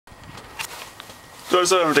So I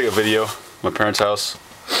decided I'm gonna take a video of my parents' house.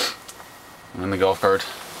 I'm in the golf cart.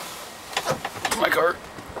 My cart.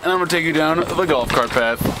 And I'm gonna take you down the golf cart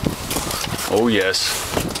path. Oh yes.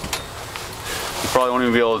 You probably won't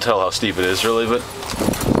even be able to tell how steep it is really, but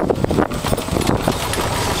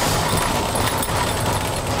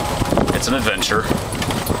it's an adventure.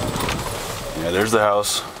 Yeah, there's the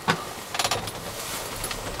house.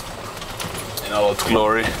 In all its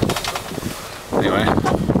glory. Anyway.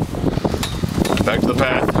 Back to the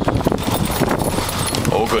path.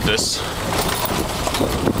 Oh goodness.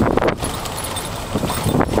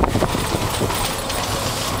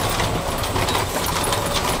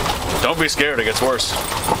 Don't be scared, it gets worse.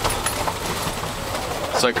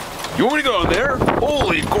 It's like, you want me to go in there?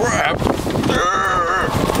 Holy crap!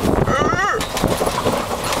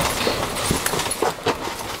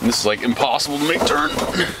 And this is like impossible to make turn.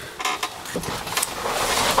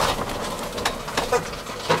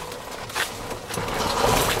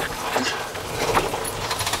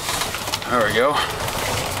 There we go.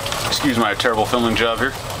 Excuse my terrible filming job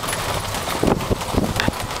here.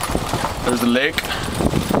 There's the lake.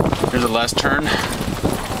 Here's the last turn.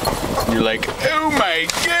 And you're like, oh my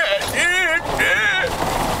god!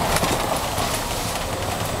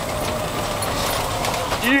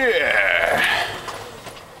 Yeah!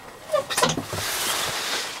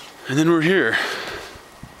 And then we're here.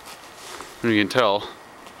 And you can tell,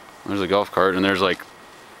 there's a golf cart and there's like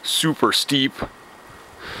super steep.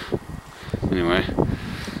 Anyway,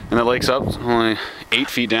 and the lake's up, only 8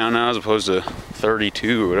 feet down now as opposed to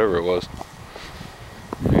 32 or whatever it was.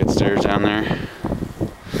 We got stairs down there.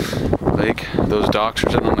 Lake, those docks were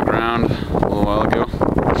sitting on the ground a little while ago.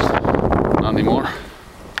 Not anymore.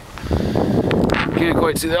 Can't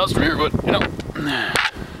quite see the house from here, but you know.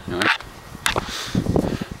 Anyway.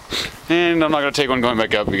 And I'm not gonna take one going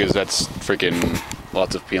back up because that's freaking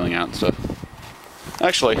lots of peeling out and stuff.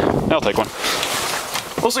 Actually, I'll take one.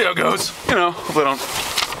 We'll see how it goes. You know, hopefully I don't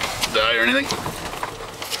die or anything.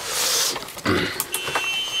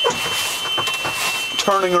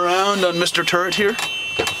 Turning around on Mr. Turret here.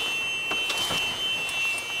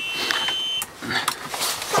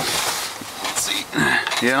 Let's see.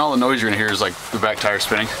 Yeah, and all the noise you're gonna hear is like the back tire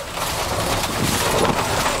spinning.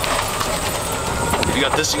 If you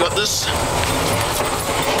got this, you got this.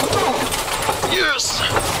 Yes!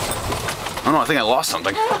 Oh no, I think I lost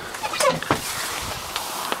something.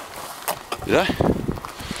 Did I?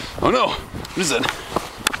 Oh no! What is that?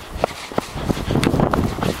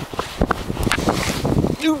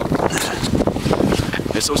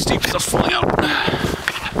 It's so steep, stuff's falling out.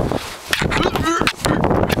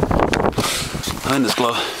 Behind this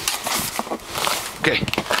glove. Okay.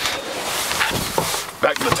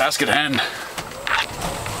 Back to the task at hand.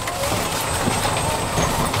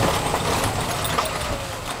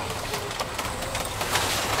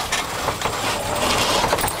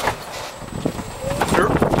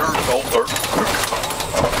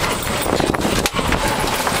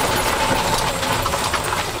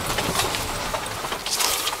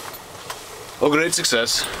 Oh, great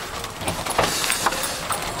success.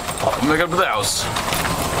 Back up to the house.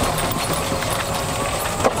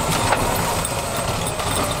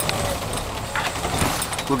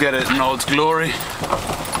 Look at it in all its glory.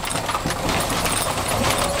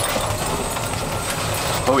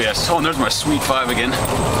 Oh yes, oh and there's my sweet 5 again.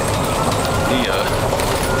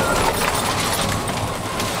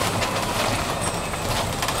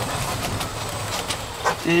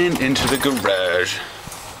 And into the garage.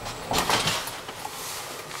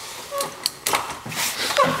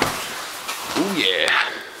 Oh yeah.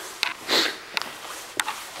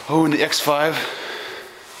 Oh, and the X5.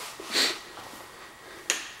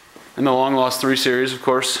 And the long lost 3 series, of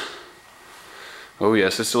course. Oh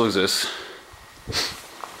yes, it still exists.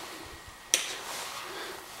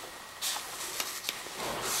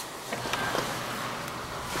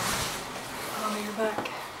 Oh, you're back.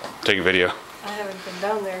 Take a video. I haven't been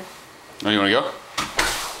down there. Oh, you wanna go?